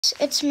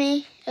It's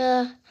me.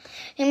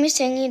 I'm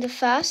singing the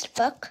first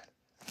book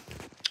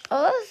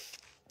of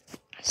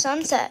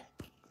Sunset,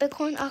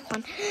 Bighorn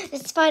Aquan.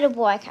 It's by the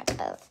boy cat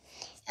boat.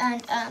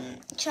 And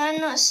try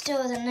not to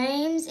steal the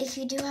names. If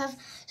you do have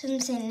some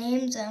same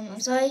names,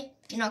 I'm sorry,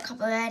 you're not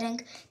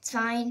copywriting. It's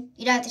fine.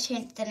 You don't have to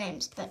change the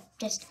names, but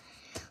just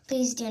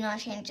please do not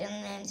change the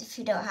names if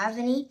you don't have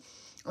any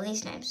of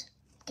these names.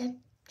 Okay,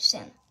 just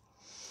saying.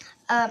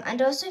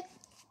 And also,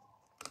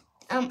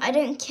 I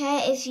don't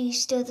care if you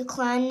steal the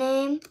clan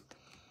name,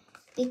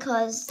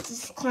 because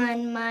this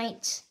clan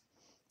might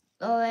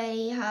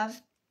already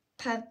have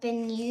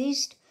been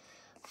used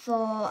for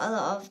a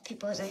lot of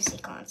people's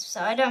OC clans.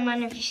 So I don't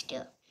mind if you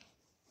steal.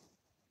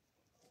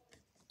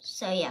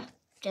 So yeah,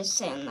 just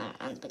saying that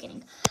at the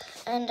beginning.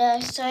 And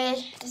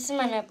sorry, this is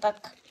my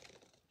notebook.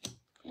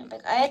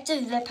 I had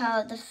to rip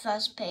out the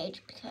first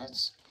page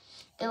because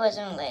it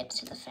wasn't related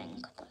to the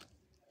thing. But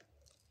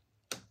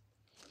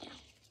yeah.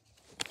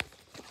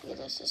 Look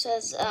at this. It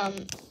says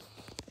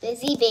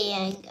busy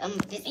being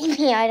busy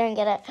me. I don't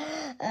get it.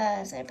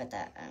 Sorry about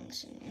that.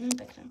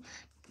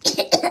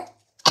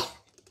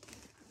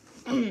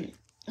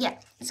 Yeah,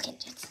 let's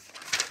get it.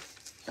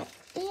 Oh,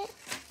 yeah.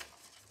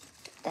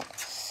 That.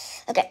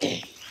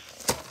 Okay.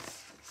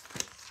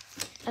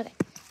 Okay.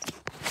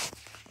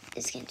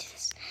 Let's get into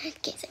this.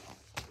 Okay, so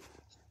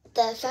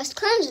the first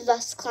clan is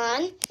Rust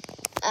Clan.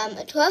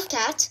 12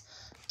 cats,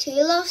 2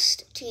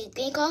 lost, 2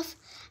 being off,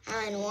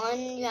 and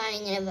 1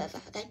 drowning in a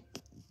river. Okay,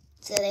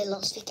 so they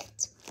lost 3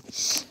 cats.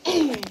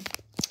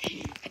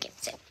 Okay,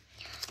 so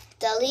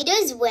the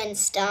leader's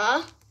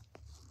Windstar.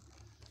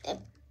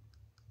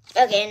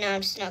 Okay, no,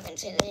 I'm just not going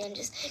to say the name.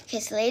 Okay,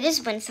 so the leader's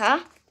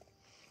Windstar.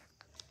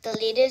 The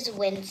leader's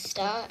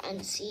Windstar,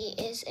 and she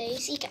is a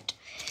sea cat.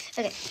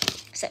 Okay,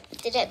 so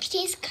the deputy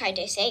is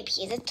Kaidosape.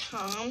 He's a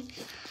Tom.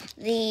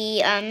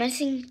 The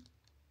medicine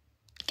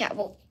cat,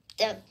 well,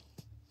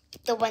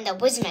 the one that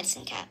was a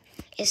medicine cat,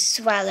 is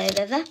Swallow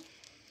River.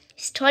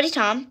 He's Toddy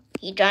Tom.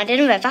 He drowned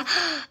in a river.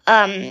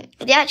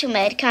 The actual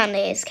maid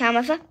currently is Calm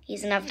River.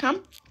 He's another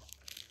Tom.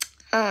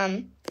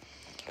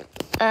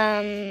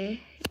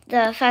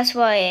 The first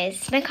warrior is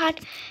Sminkard,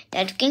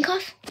 Dad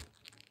Ginkhoff.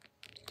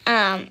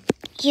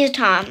 He's a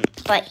Tom,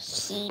 but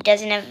he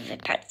doesn't have a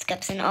pet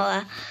Skepson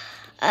or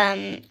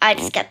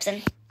Ida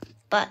Skepson.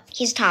 But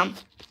he's Tom.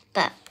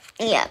 But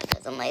yeah,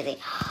 because I'm lazy.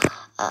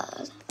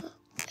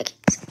 Okay,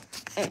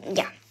 so,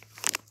 yeah.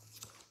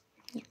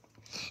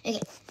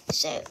 Okay,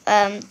 so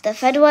the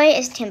third warrior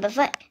is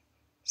Timberfoot.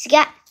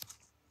 Scat.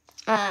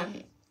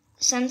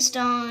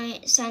 Sunstorm.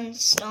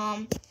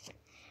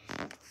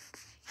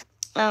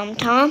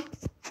 Tom.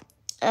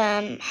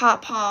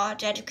 Heartpaw,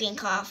 Dead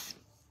Greencroft.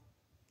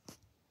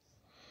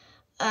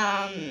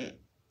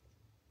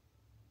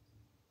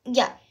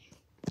 Yeah.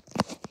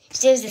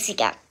 Steals the Sea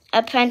Cat.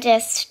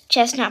 Apprentice,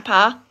 Chestnut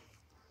Paw.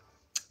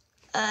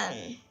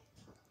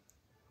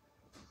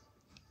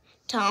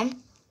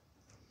 Tom.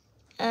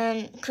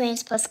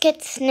 Queen's plus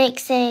Kit, Snake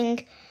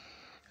Sing.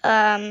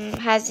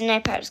 Has no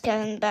power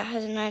description, but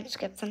has no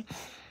description.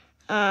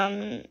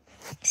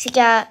 Sea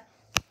Cat.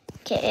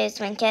 Kit is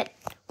Winkit.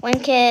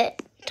 Winkit,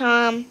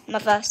 Tom,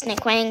 Mother,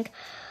 Snake Wing.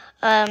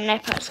 No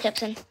power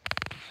description.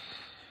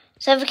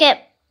 Suffocate.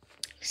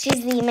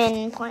 She's the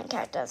main point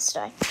character of the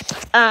story.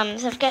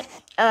 Suffocate.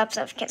 I love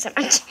Suffocate so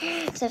much.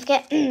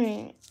 Suffocate.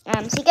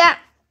 Sea Cat.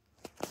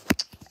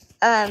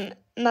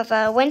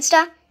 Mother,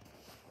 Windstar.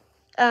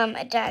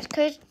 Dad,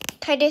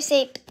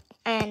 Kaidosape.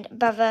 And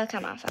brother,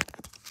 Kamartha.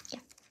 Yeah.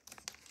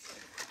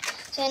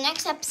 So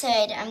next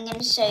episode, I'm going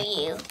to show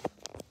you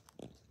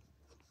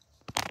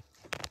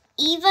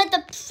either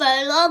the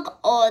prologue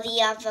or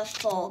the other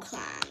 4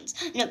 clans.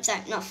 No,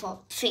 sorry, not 4,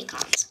 3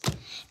 clans.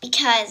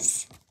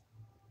 Because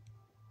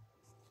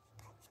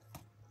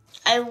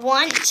I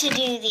want to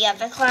do the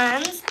other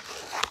clans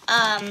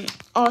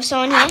also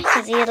on here,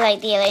 because these are like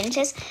the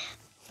alliances.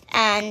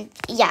 And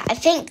yeah, I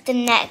think the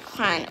next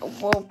clan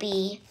will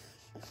be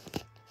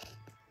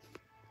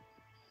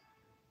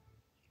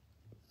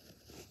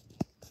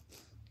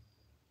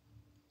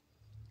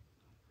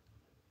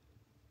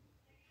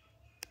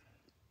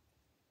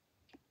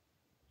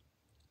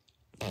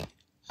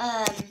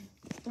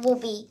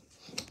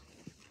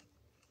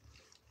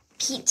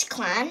Pete's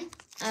clan.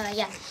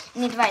 Yeah, I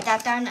need to write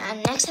that down.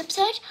 And next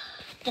episode,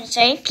 I'm going to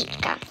show you Pete's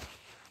clan.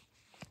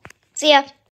 See ya.